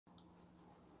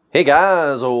Hey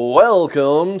guys,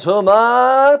 welcome to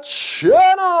my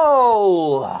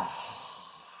channel.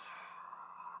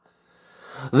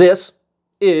 This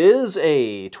is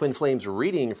a Twin Flames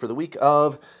reading for the week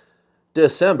of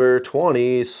December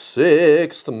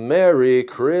 26th. Merry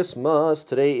Christmas.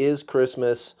 Today is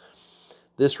Christmas.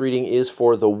 This reading is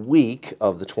for the week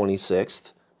of the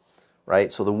 26th, right?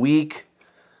 So the week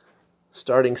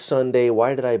starting Sunday.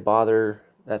 Why did I bother?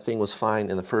 That thing was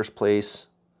fine in the first place.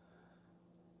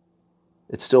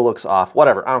 It still looks off.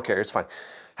 Whatever. I don't care. It's fine.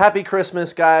 Happy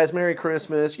Christmas, guys. Merry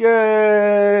Christmas.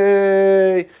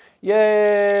 Yay! Yay!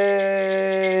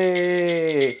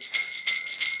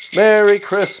 Merry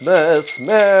Christmas.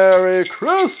 Merry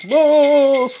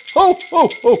Christmas. Ho, ho,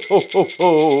 ho, ho, ho,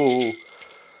 ho.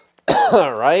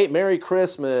 All right. Merry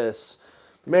Christmas.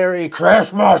 Merry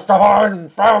Christmas, Divine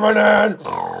Feminine.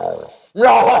 All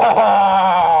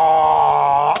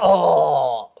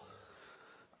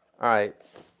right.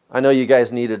 I know you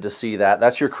guys needed to see that.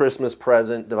 That's your Christmas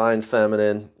present, Divine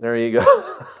Feminine. There you go.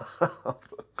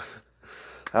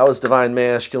 That was Divine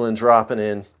Masculine dropping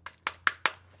in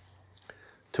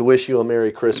to wish you a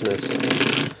Merry Christmas.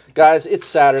 Guys, it's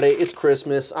Saturday. It's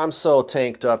Christmas. I'm so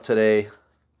tanked up today.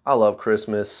 I love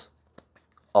Christmas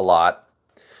a lot.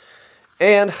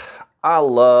 And I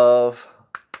love,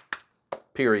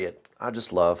 period. I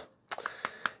just love.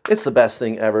 It's the best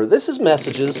thing ever. This is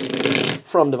messages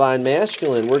from Divine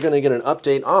Masculine. We're going to get an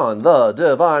update on the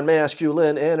Divine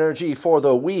Masculine energy for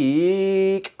the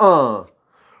week. We're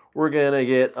going to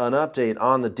get an update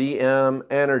on the DM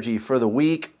energy for the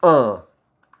week. We're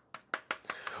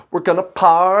going to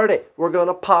party. We're going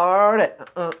to party.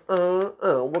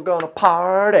 We're going to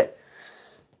party.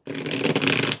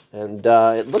 And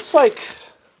it looks like,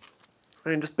 I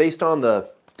mean, just based on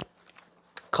the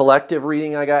collective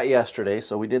reading I got yesterday.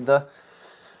 So we did the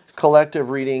collective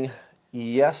reading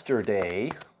yesterday.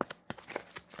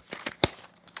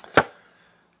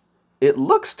 It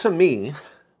looks to me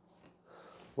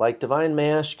like Divine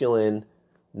Masculine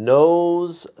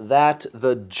knows that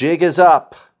the jig is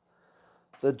up.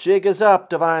 The jig is up,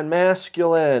 Divine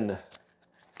Masculine.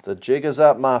 The jig is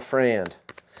up, my friend.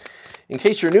 In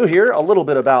case you're new here, a little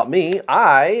bit about me.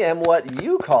 I am what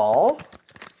you call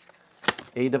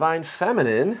a Divine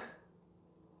Feminine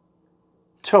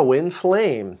twin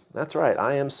flame. That's right.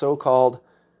 I am so-called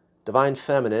Divine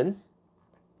Feminine.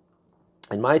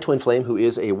 And my twin flame, who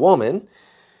is a woman,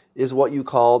 is what you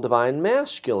call Divine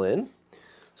Masculine.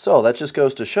 So that just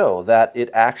goes to show that it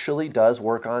actually does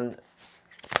work on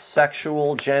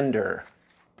sexual gender.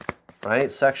 Right?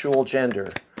 Sexual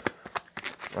gender.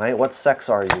 Right? What sex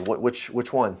are you?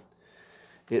 Which one?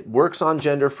 It works on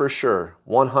gender for sure.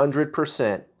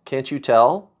 100%. Can't you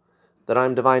tell that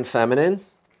I'm Divine Feminine?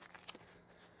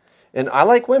 And I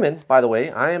like women, by the way.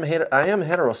 I am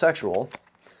heterosexual.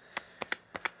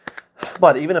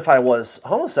 But even if I was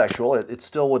homosexual, it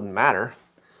still wouldn't matter.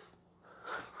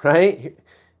 Right?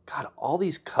 God, all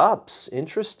these cups.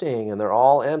 Interesting. And they're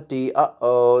all empty.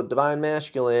 Uh-oh, Divine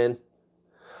Masculine.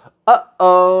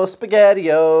 Uh-oh,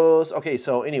 SpaghettiOs. Okay,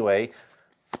 so anyway,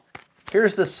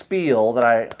 here's the spiel that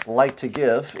I like to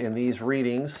give in these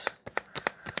readings.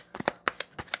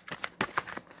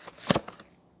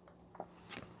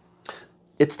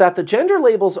 It's that the gender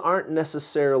labels aren't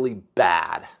necessarily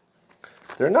bad.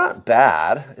 They're not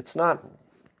bad. It's not,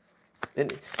 you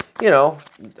know,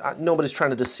 nobody's trying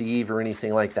to deceive or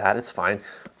anything like that. It's fine.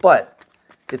 But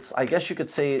it's, I guess you could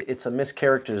say it's a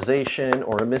mischaracterization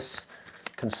or a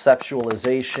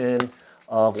misconceptualization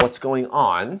of what's going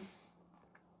on.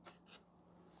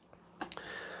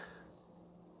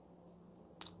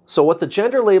 So what the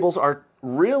gender labels are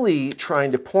really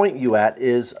trying to point you at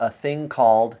is a thing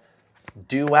called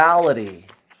duality.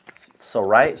 So,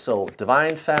 right? So,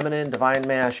 Divine Feminine, Divine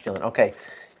Masculine. Okay.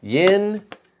 Yin,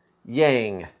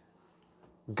 Yang.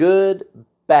 Good,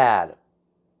 bad.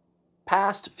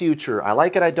 Past, future. I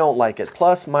like it, I don't like it.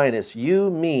 Plus, minus. You,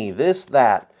 me. This,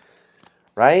 that.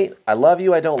 Right? I love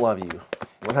you, I don't love you.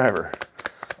 Whatever.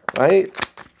 Right?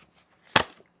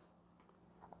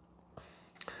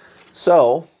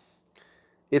 So,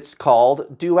 it's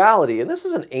called duality. And this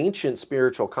is an ancient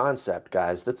spiritual concept,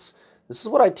 guys. This is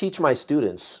what I teach my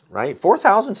students, right?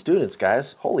 4,000 students,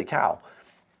 guys. Holy cow.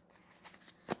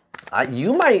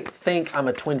 You might think I'm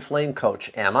a twin flame coach.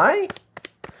 Am I?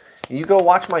 You go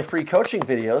watch my free coaching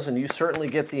videos and you certainly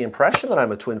get the impression that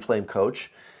I'm a twin flame coach.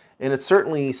 And it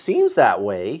certainly seems that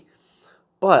way.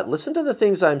 But listen to the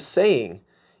things I'm saying.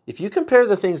 If you compare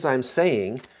the things I'm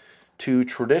saying to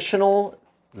traditional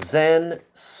Zen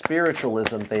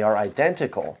spiritualism, they are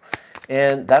identical.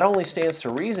 And that only stands to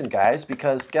reason, guys,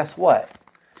 because guess what?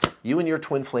 You and your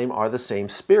twin flame are the same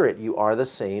spirit. You are the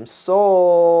same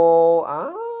soul.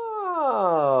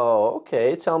 Oh,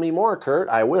 okay. Tell me more, Kurt.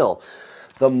 I will.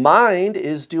 The mind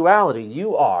is duality.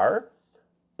 You are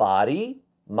body,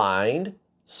 mind,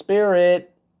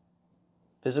 spirit,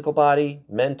 physical body,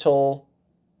 mental,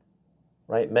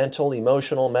 right? Mental,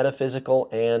 emotional, metaphysical,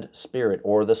 and spirit,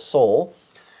 or the soul.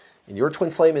 And your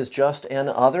twin flame is just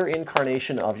another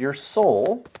incarnation of your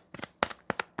soul.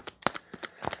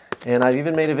 And I've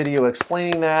even made a video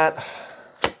explaining that.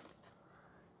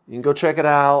 You can go check it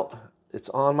out. It's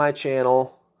on my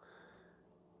channel.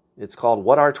 It's called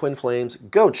What Are Twin Flames?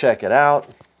 Go check it out.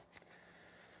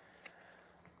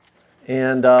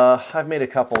 And I've made a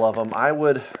couple of them. I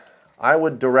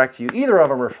would direct you. Either of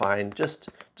them are fine. Just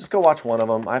go watch one of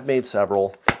them. I've made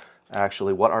several,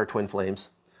 actually. What Are Twin Flames?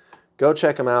 Go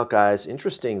check them out, guys.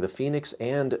 Interesting. The Phoenix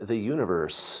and the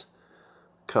Universe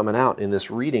coming out in this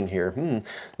reading here.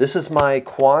 This is my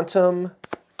Quantum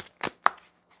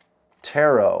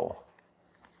Tarot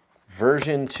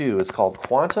version 2. It's called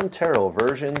Quantum Tarot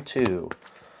version 2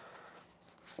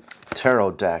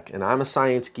 tarot deck. And I'm a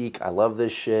science geek. I love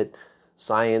this shit.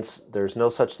 Science, there's no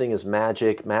such thing as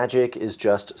magic. Magic is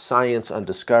just science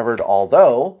undiscovered.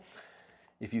 Although,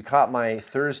 if you caught my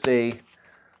Thursday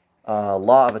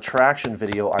Law of Attraction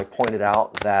video, I pointed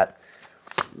out that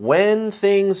when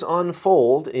things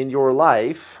unfold in your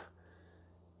life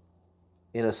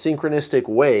in a synchronistic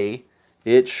way,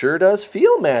 it sure does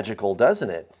feel magical, doesn't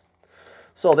it?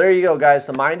 So there you go, guys.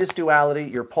 The mind is duality.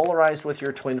 You're polarized with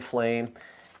your twin flame.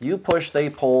 You push, they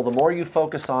pull. The more you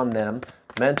focus on them,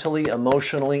 mentally,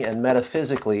 emotionally, and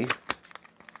metaphysically,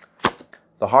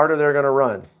 the harder they're going to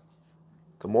run.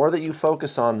 The more that you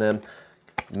focus on them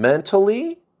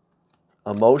mentally,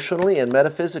 emotionally, and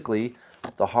metaphysically,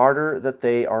 the harder that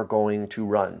they are going to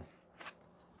run.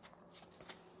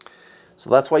 So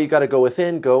that's why you got to go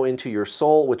within, go into your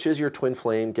soul, which is your twin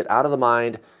flame, get out of the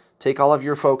mind, take all of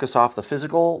your focus off the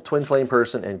physical twin flame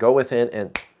person and go within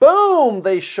and boom,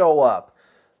 they show up.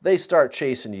 They start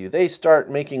chasing you. They start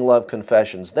making love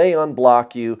confessions. They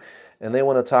unblock you and they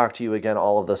want to talk to you again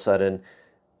all of a sudden.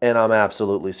 And I'm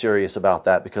absolutely serious about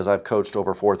that because I've coached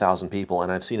over 4,000 people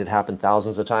and I've seen it happen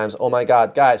thousands of times. Oh my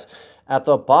God, guys, at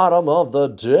the bottom of the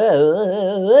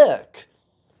deck,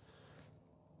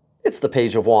 it's the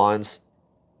Page of Wands.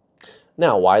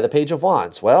 Now, why the Page of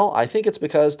Wands? Well, I think it's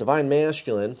because Divine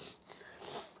Masculine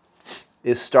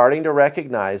is starting to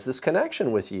recognize this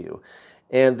connection with you.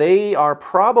 And they are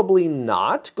probably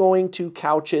not going to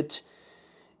couch it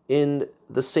in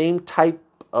the same type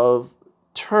of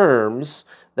terms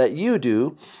that you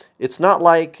do. It's not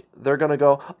like they're going to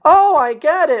go, oh, I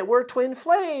get it, we're twin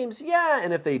flames, yeah.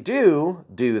 And if they do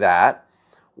that,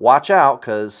 watch out,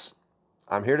 because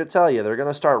I'm here to tell you, they're going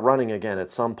to start running again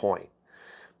at some point.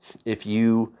 If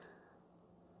you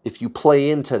play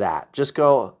into that, just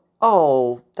go,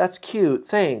 oh, that's cute,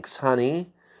 thanks,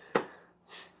 honey.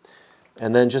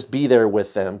 And then just be there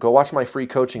with them. Go watch my free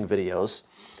coaching videos,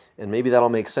 and maybe that'll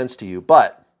make sense to you.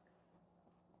 But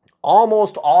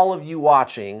almost all of you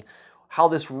watching, how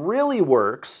this really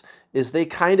works is they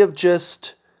kind of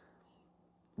just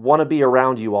want to be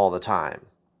around you all the time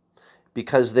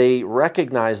because they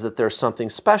recognize that there's something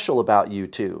special about you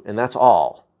too, and that's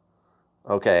all.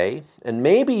 Okay? And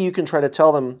maybe you can try to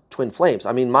tell them twin flames.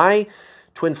 I mean, my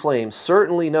twin flame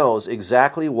certainly knows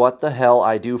exactly what the hell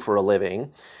I do for a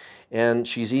living, and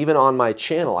she's even on my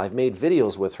channel. I've made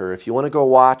videos with her. If you want to go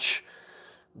watch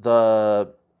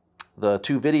the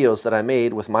 2 videos that I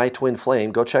made with my twin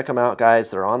flame, go check them out, guys.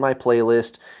 They're on my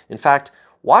playlist. In fact,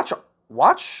 watch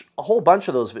a whole bunch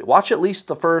of those. Watch at least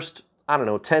the first, I don't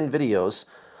know, 10 videos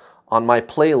on my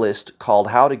playlist called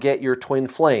How to Get Your Twin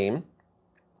Flame.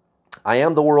 I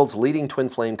am the world's leading twin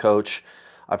flame coach.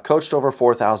 I've coached over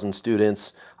 4,000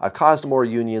 students. I've caused more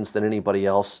unions than anybody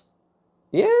else.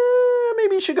 Yeah,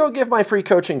 maybe you should go give my free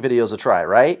coaching videos a try,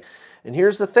 right? And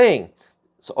here's the thing.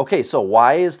 So, okay, so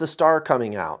why is the star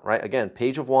coming out, right? Again,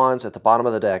 Page of Wands at the bottom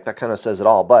of the deck. That kind of says it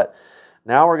all. But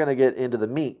now we're going to get into the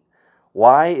meat.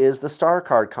 Why is the star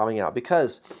card coming out?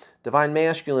 Because Divine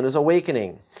Masculine is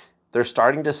awakening. They're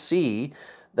starting to see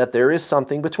that there is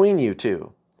something between you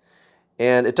two.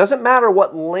 And it doesn't matter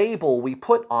what label we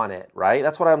put on it, right?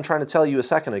 That's what I'm trying to tell you a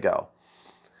second ago.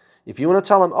 If you want to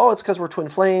tell them, oh, it's because we're twin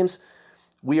flames,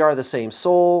 we are the same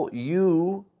soul,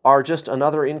 you are just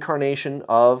another incarnation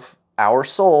of our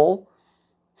soul,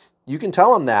 you can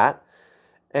tell them that,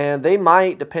 And they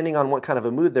might, depending on what kind of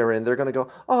a mood they're in, they're going to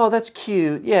go, oh, that's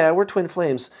cute. Yeah, we're twin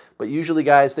flames. But usually,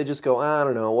 guys, they just go, I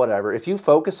don't know, whatever. If you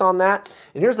focus on that,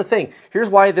 and here's the thing. Here's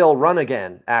why they'll run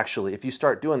again, actually, if you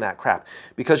start doing that crap.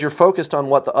 Because you're focused on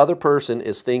what the other person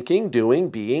is thinking, doing,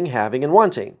 being, having, and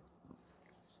wanting.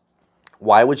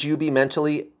 Why would you be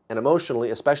mentally and emotionally,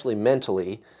 especially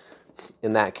mentally,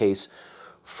 in that case,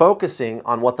 focusing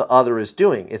on what the other is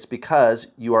doing? It's because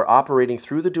you are operating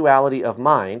through the duality of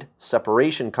mind,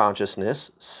 separation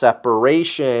consciousness,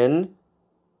 separation,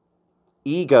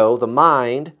 ego, the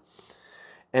mind,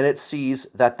 and it sees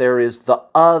that there is the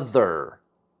other.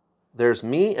 There's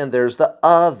me and there's the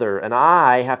other, and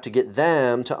I have to get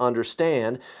them to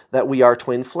understand that we are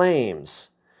twin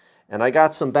flames. And I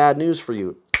got some bad news for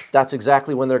you. That's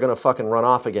exactly when they're going to fucking run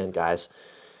off again, guys.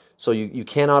 So you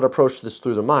cannot approach this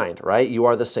through the mind, right? You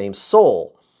are the same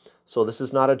soul. So this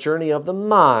is not a journey of the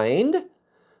mind.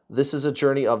 This is a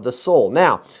journey of the soul.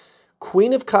 Now,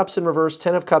 Queen of Cups in reverse,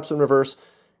 10 of Cups in reverse,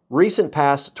 recent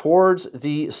past towards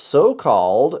the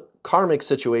so-called karmic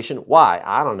situation. Why?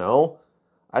 I don't know.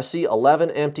 I see 11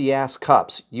 empty-ass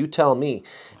cups. You tell me.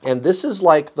 And this is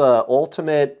like the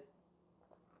ultimate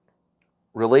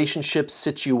relationship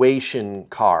situation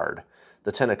card,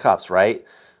 the 10 of Cups, right?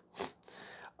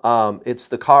 It's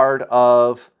the card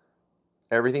of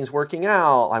everything's working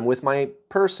out. I'm with my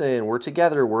person. We're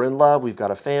together. We're in love. We've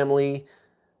got a family,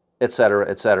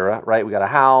 etc., right? We got a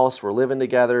house. We're living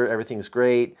together. Everything's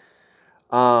great.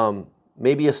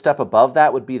 Maybe a step above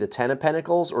that would be the 10 of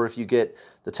Pentacles, or if you get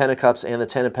the 10 of Cups and the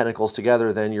 10 of Pentacles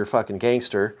together, then you're fucking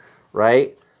gangster,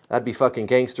 right? That'd be fucking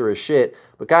gangster as shit.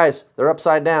 But guys, they're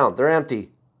upside down. They're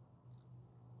empty.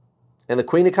 And the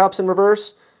Queen of Cups in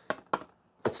reverse,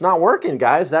 it's not working,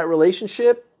 guys. That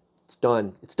relationship, it's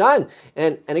done. It's done.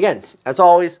 And again, as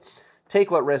always,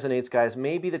 take what resonates, guys.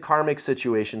 Maybe the karmic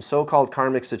situation, so-called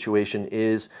karmic situation,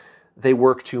 is they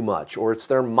work too much, or it's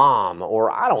their mom,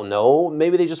 or I don't know,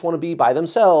 maybe they just want to be by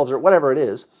themselves, or whatever it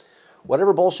is.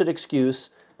 Whatever bullshit excuse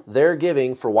they're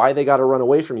giving for why they got to run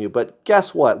away from you. But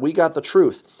guess what? We got the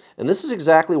truth. And this is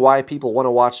exactly why people want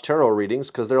to watch tarot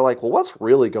readings, because they're like, well, what's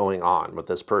really going on with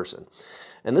this person?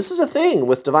 And this is a thing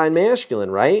with Divine Masculine,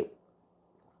 right?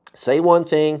 Say one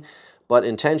thing, but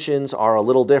intentions are a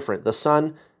little different. The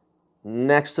Sun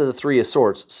next to the Three of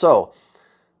Swords. So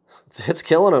it's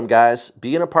killing them, guys.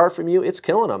 Being apart from you, it's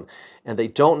killing them. And they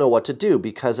don't know what to do,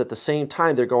 because at the same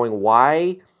time, they're going,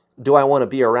 why do I want to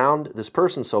be around this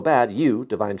person so bad, you,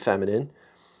 Divine Feminine,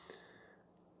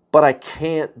 but I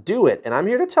can't do it? And I'm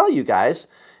here to tell you guys,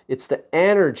 it's the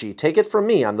energy. Take it from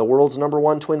me. I'm the world's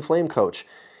 #1 twin flame coach.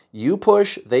 You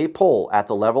push, they pull. At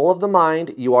the level of the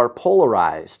mind, you are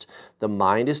polarized. The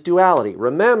mind is duality.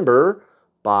 Remember,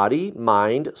 body,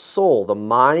 mind, soul. The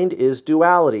mind is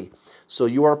duality. So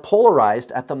you are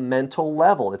polarized at the mental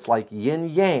level. It's like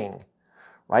yin-yang,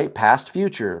 right? Past,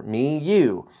 future, me,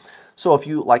 you. So if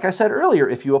you, like I said earlier,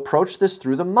 if you approach this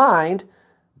through the mind,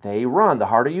 they run. The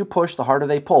harder you push, the harder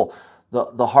they pull.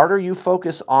 The harder you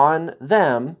focus on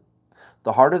them,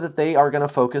 the harder that they are going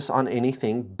to focus on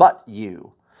anything but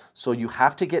you. So you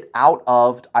have to get out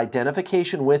of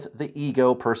identification with the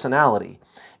ego personality.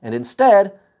 And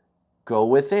instead, go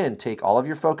within. Take all of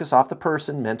your focus off the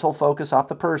person, mental focus off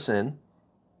the person,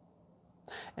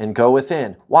 and go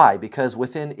within. Why? Because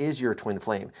within is your twin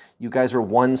flame. You guys are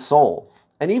one soul.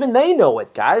 And even they know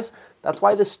it, guys. That's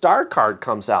why the Star card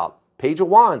comes out. Page of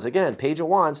Wands, again, Page of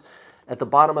Wands at the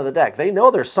bottom of the deck. They know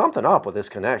there's something up with this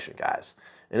connection, guys.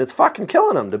 And it's fucking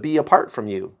killing them to be apart from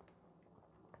you.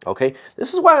 Okay?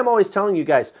 This is why I'm always telling you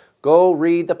guys, go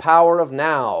read The Power of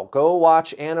Now. Go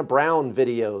watch Anna Brown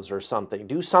videos or something.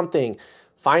 Do something.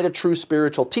 Find a true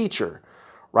spiritual teacher,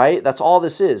 right? That's all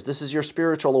this is. This is your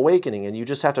spiritual awakening, and you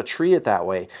just have to treat it that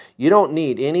way. You don't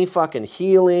need any fucking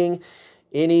healing,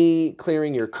 any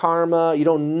clearing your karma. You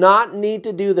do not need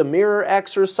to do the mirror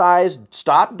exercise.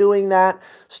 Stop doing that.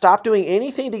 Stop doing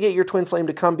anything to get your twin flame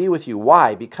to come be with you.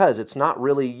 Why? Because it's not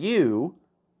really you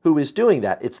who is doing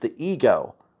that. It's the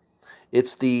ego.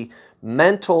 It's the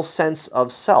mental sense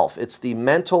of self. It's the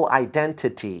mental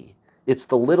identity. It's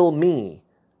the little me,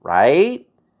 right?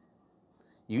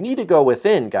 You need to go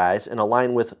within, guys, and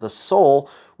align with the soul,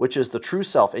 which is the true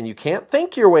self. And you can't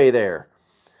think your way there.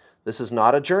 This is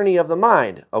not a journey of the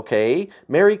mind, okay?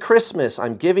 Merry Christmas.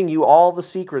 I'm giving you all the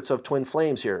secrets of twin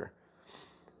flames here.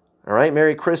 All right,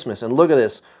 Merry Christmas. And look at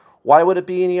this. Why would it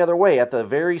be any other way? At the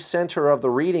very center of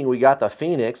the reading, we got the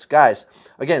Phoenix. Guys,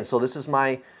 again, so this is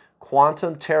my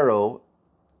Quantum Tarot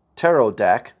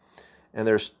deck, and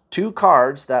there's two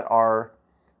cards that are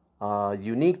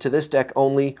unique to this deck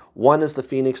only. One is the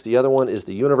Phoenix, the other one is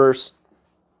the Universe.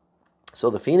 So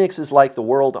the Phoenix is like the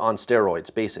world on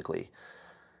steroids, basically.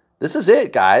 This is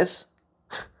it, guys.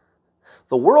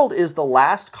 The world is the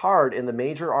last card in the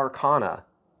major arcana.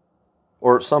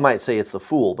 Or some might say it's the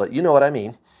Fool, but you know what I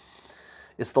mean.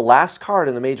 It's the last card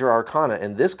in the major arcana,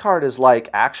 and this card is like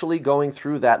actually going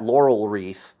through that laurel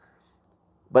wreath,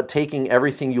 but taking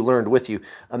everything you learned with you.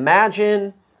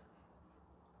 Imagine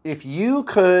if you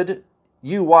could,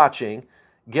 you watching,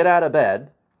 get out of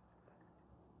bed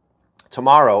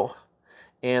tomorrow,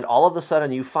 and all of a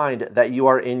sudden you find that you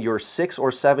are in your 6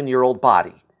 or 7-year-old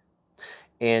body,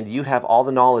 and you have all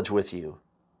the knowledge with you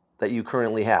that you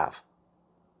currently have.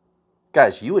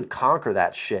 Guys, you would conquer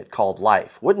that shit called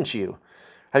life, wouldn't you?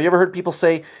 Have you ever heard people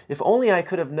say, if only I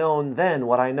could have known then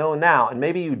what I know now? And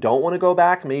maybe you don't want to go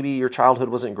back. Maybe your childhood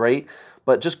wasn't great,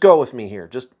 but just go with me here.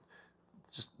 Just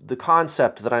the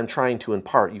concept that I'm trying to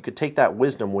impart. You could take that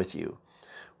wisdom with you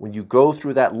when you go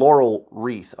through that laurel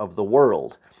wreath of the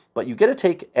world, but you get to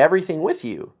take everything with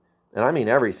you. And I mean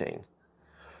everything,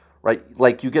 right?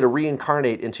 Like you get to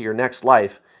reincarnate into your next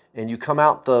life, and you come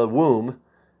out the womb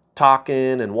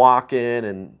talking and walking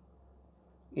and,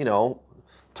 you know,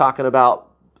 talking about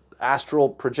astral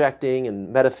projecting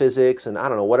and metaphysics and I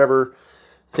don't know, whatever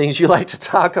things you like to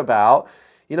talk about.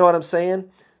 You know what I'm saying?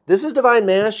 This is Divine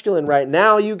Masculine right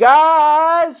now, you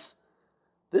guys.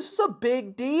 This is a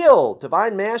big deal.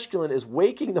 Divine Masculine is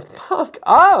waking the fuck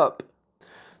up.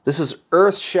 This is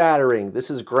earth-shattering.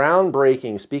 This is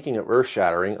groundbreaking. Speaking of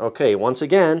earth-shattering, okay, once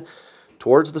again,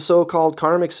 towards the so-called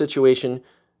karmic situation,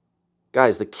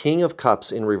 guys, the King of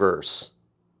Cups in reverse.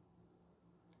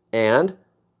 And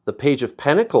the Page of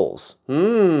Pentacles.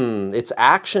 It's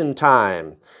action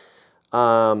time.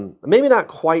 Maybe not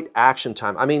quite action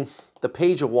time. I mean, the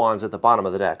Page of Wands at the bottom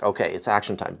of the deck. Okay, it's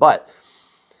action time. But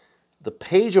the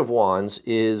Page of Wands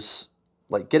is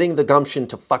like getting the gumption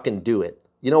to fucking do it.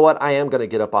 You know what? I am going to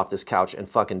get up off this couch and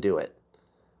fucking do it.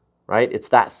 Right? It's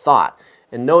that thought.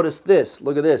 And notice this.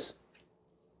 Look at this.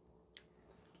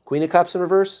 Queen of Cups in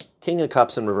reverse. King of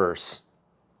Cups in reverse.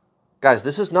 Guys,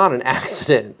 this is not an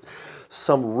accident.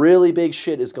 Some really big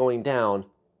shit is going down,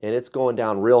 and it's going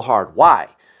down real hard. Why?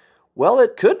 Well,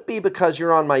 it could be because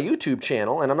you're on my YouTube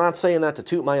channel, and I'm not saying that to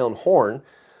toot my own horn,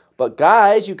 but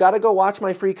guys, you got to go watch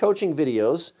my free coaching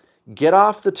videos, get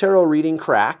off the tarot reading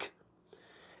crack,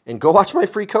 and go watch my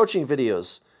free coaching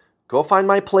videos. Go find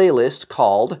my playlist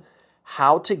called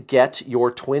How to Get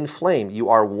Your Twin Flame. You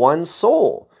are one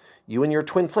soul. You and your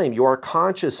twin flame. You are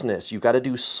consciousness. You got to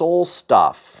do soul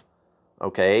stuff.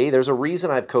 Okay, there's a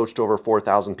reason I've coached over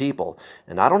 4,000 people,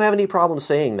 and I don't have any problem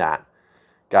saying that,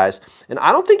 guys. And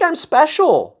I don't think I'm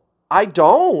special. I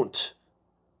don't.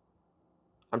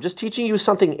 I'm just teaching you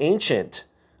something ancient.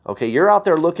 Okay, you're out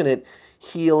there looking at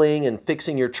healing and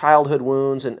fixing your childhood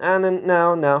wounds, and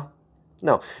no.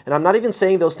 And I'm not even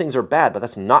saying those things are bad, but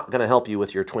that's not going to help you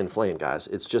with your twin flame, guys.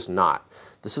 It's just not.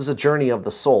 This is a journey of the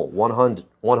soul,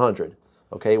 100,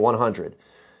 okay, 100.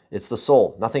 It's the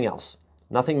soul, nothing else.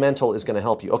 Nothing mental is going to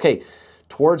help you. Okay,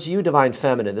 towards you, Divine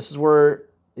Feminine, this is where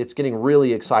it's getting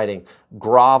really exciting.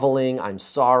 Groveling, I'm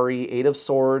sorry, 8 of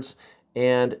Swords,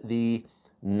 and the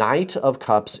Knight of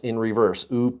Cups in reverse.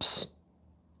 Oops.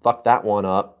 Fuck that one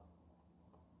up.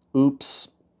 Oops.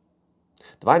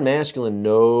 Divine Masculine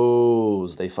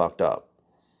knows they fucked up.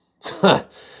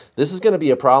 This is going to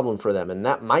be a problem for them, and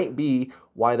that might be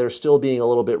why they're still being a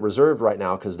little bit reserved right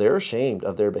now, because they're ashamed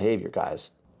of their behavior,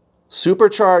 guys.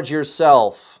 Supercharge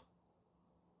yourself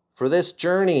for this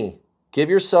journey. Give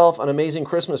yourself an amazing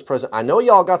Christmas present. I know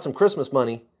y'all got some Christmas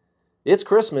money. It's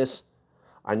Christmas.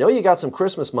 I know you got some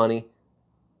Christmas money.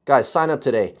 Guys, sign up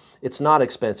today. It's not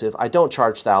expensive. I don't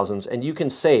charge thousands, and you can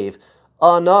save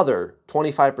another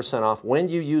 25% off when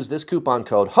you use this coupon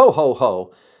code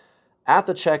HO at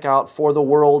the checkout for the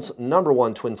world's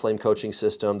 #1 twin flame coaching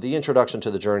system, the introduction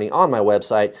to the journey on my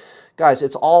website. Guys,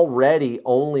 it's already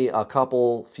only a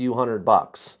few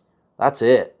 $100. That's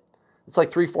it. It's like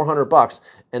 $300-400.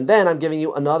 And then I'm giving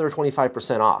you another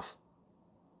 25% off.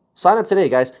 Sign up today,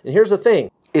 guys. And here's the thing.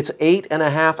 It's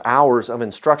 8.5 hours of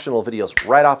instructional videos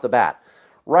right off the bat.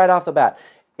 Right off the bat.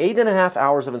 8.5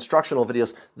 hours of instructional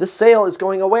videos. This sale is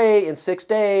going away in 6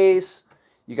 days.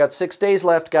 You got 6 days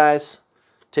left, guys.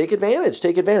 Take advantage.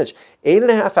 Take advantage.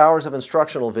 8.5 hours of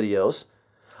instructional videos.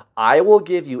 I will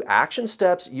give you action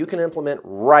steps you can implement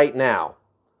right now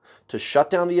to shut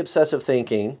down the obsessive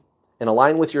thinking and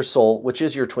align with your soul, which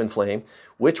is your twin flame,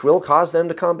 which will cause them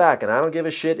to come back. And I don't give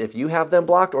a shit if you have them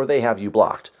blocked or they have you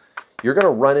blocked. You're going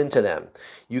to run into them.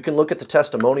 You can look at the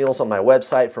testimonials on my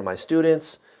website from my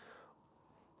students.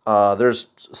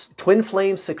 There's twin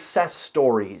flame success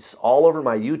stories all over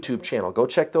my YouTube channel. Go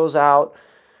check those out.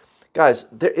 Guys,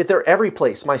 they're every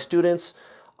place. My students,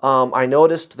 I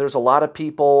noticed there's a lot of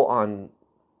people on,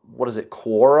 what is it,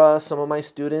 Quora, some of my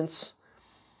students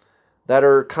that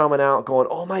are coming out going,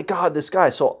 oh my God, this guy.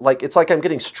 So like, it's like I'm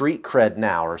getting street cred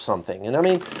now or something. And I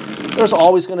mean, there's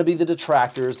always going to be the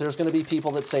detractors. There's going to be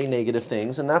people that say negative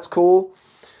things, and that's cool.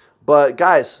 But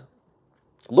guys,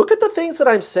 look at the things that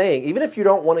I'm saying. Even if you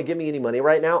don't want to give me any money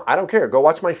right now, I don't care. Go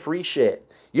watch my free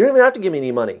shit. You don't even have to give me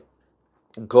any money.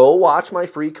 Go watch my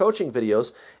free coaching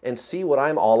videos and see what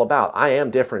I'm all about. I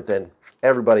am different than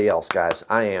everybody else, guys.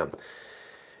 I am.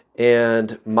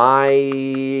 And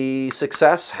my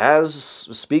success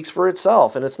speaks for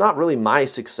itself. And it's not really my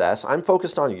success. I'm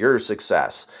focused on your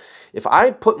success. If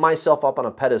I put myself up on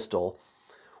a pedestal,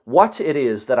 what it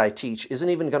is that I teach isn't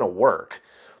even going to work.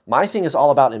 My thing is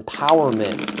all about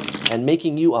empowerment and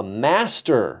making you a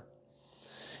master.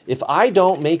 If I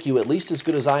don't make you at least as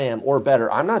good as I am or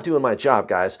better, I'm not doing my job,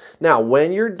 guys. Now,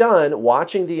 when you're done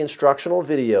watching the instructional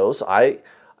videos,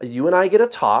 you and I get a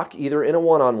talk either in a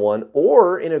one-on-one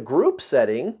or in a group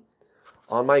setting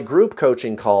on my group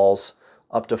coaching calls.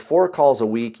 Up to 4 calls a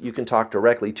week, you can talk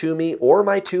directly to me or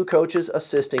my 2 coaches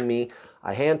assisting me.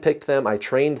 I handpicked them. I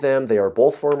trained them. They are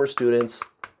both former students.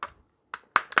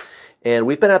 And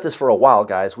we've been at this for a while,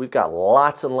 guys. We've got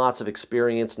lots and lots of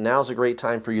experience. Now's a great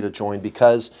time for you to join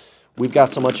because we've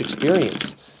got so much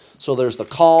experience. So there's the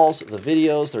calls, the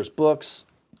videos, there's books.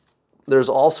 There's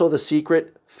also the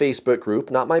secret Facebook group,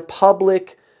 not my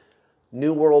public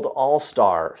New World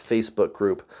All-Star Facebook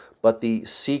group, but the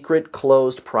secret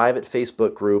closed private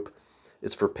Facebook group.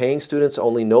 It's for paying students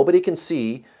only. Nobody can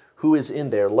see who is in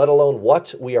there, let alone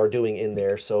what we are doing in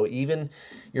there. So even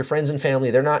your friends and family,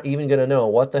 they're not even going to know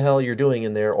what the hell you're doing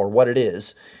in there or what it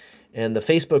is. And the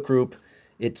Facebook group,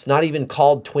 it's not even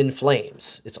called Twin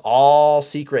Flames. It's all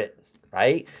secret,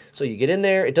 right? So you get in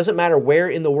there. It doesn't matter where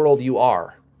in the world you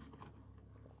are.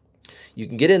 You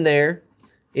can get in there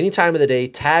any time of the day,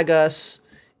 tag us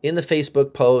in the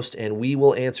Facebook post, and we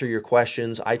will answer your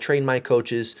questions. I train my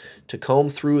coaches to comb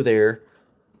through there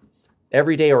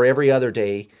every day or every other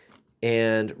day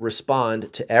and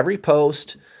respond to every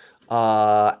post. And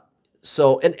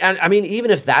I mean, even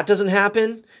if that doesn't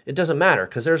happen, it doesn't matter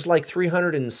because there's like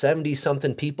 370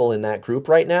 something people in that group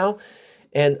right now.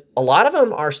 And a lot of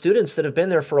them are students that have been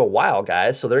there for a while,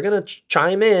 guys. So they're going to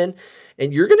chime in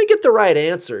and you're going to get the right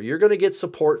answer. You're going to get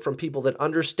support from people that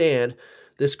understand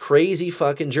this crazy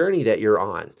fucking journey that you're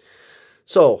on.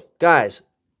 So guys,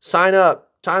 sign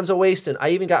up. Time's a wasting. I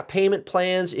even got payment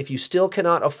plans if you still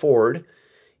cannot afford.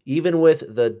 Even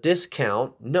with the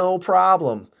discount, no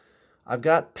problem. I've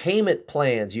got payment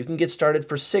plans. You can get started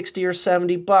for 60 or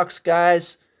 70 bucks,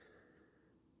 guys.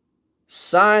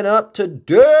 Sign up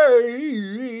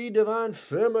today, Divine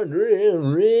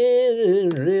Feminine.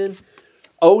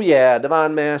 Oh yeah,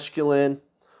 Divine Masculine.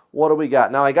 What do we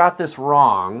got? Now I got this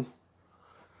wrong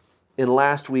in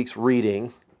last week's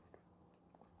reading.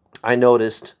 I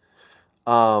noticed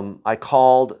I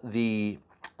called the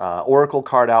Oracle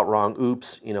card out wrong.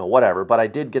 Oops, you know, whatever. But I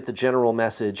did get the general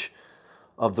message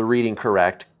of the reading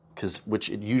correct, which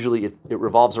it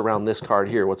revolves around this card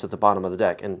here, what's at the bottom of the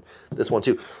deck, and this one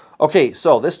too. Okay,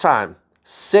 so this time,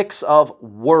 6 of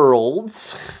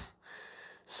Worlds.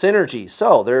 Synergy.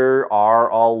 So there are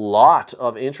a lot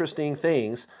of interesting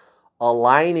things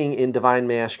aligning in Divine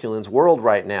Masculine's world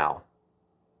right now.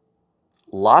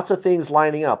 Lots of things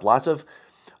lining up, lots of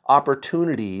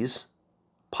opportunities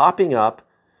popping up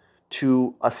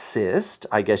to assist,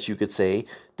 I guess you could say,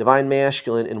 Divine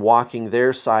Masculine in walking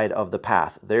their side of the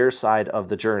path, their side of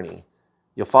the journey.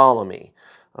 You'll follow me,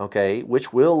 okay?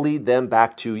 Which will lead them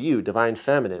back to you, Divine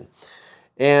Feminine.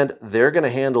 And they're going to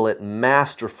handle it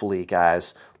masterfully,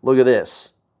 guys. Look at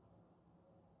this.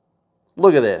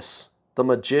 Look at this. The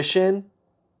Magician.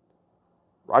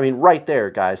 I mean, right there,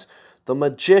 guys. The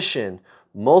Magician.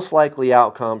 Most likely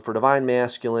outcome for Divine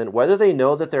Masculine, whether they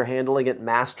know that they're handling it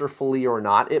masterfully or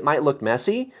not, it might look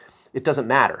messy. It doesn't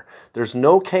matter. There's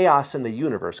no chaos in the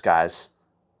universe, guys.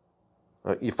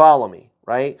 You follow me,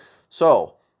 right?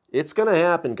 So it's going to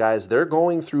happen, guys. They're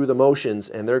going through the motions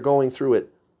and they're going through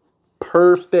it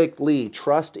perfectly.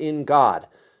 Trust in God,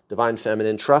 Divine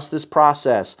Feminine. Trust this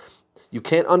process. You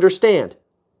can't understand.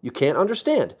 You can't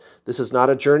understand. This is not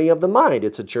a journey of the mind.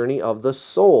 It's a journey of the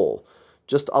soul.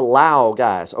 Just allow,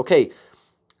 guys. Okay,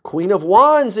 Queen of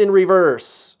Wands in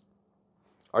reverse.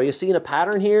 Are you seeing a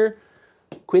pattern here?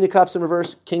 Queen of Cups in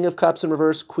reverse, King of Cups in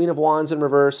reverse, Queen of Wands in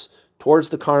reverse, towards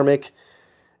the karmic,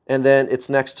 and then it's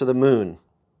next to the moon.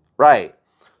 Right.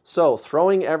 So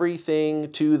throwing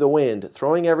everything to the wind,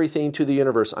 throwing everything to the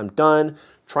universe. I'm done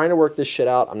trying to work this shit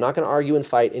out. I'm not going to argue and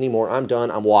fight anymore. I'm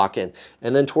done. I'm walking.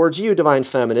 And then towards you, Divine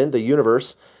Feminine, the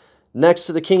universe, next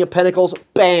to the King of Pentacles,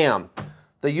 bam!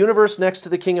 The universe next to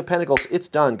the King of Pentacles. It's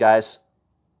done, guys.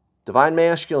 Divine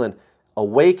Masculine,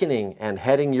 awakening and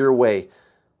heading your way.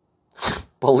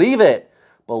 Believe it.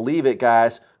 Believe it,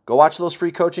 guys. Go watch those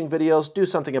free coaching videos. Do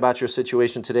something about your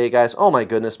situation today, guys. Oh my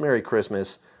goodness. Merry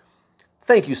Christmas.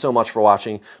 Thank you so much for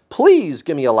watching. Please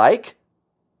give me a like.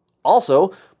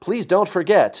 Also, please don't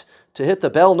forget to hit the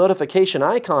bell notification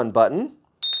icon button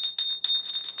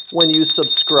when you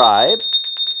subscribe.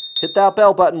 Hit that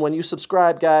bell button when you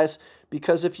subscribe, guys,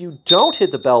 because if you don't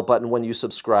hit the bell button when you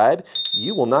subscribe,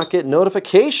 you will not get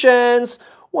notifications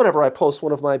whenever I post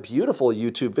one of my beautiful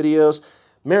YouTube videos.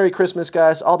 Merry Christmas,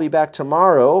 guys. I'll be back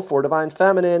tomorrow for Divine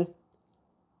Feminine.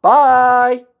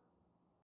 Bye!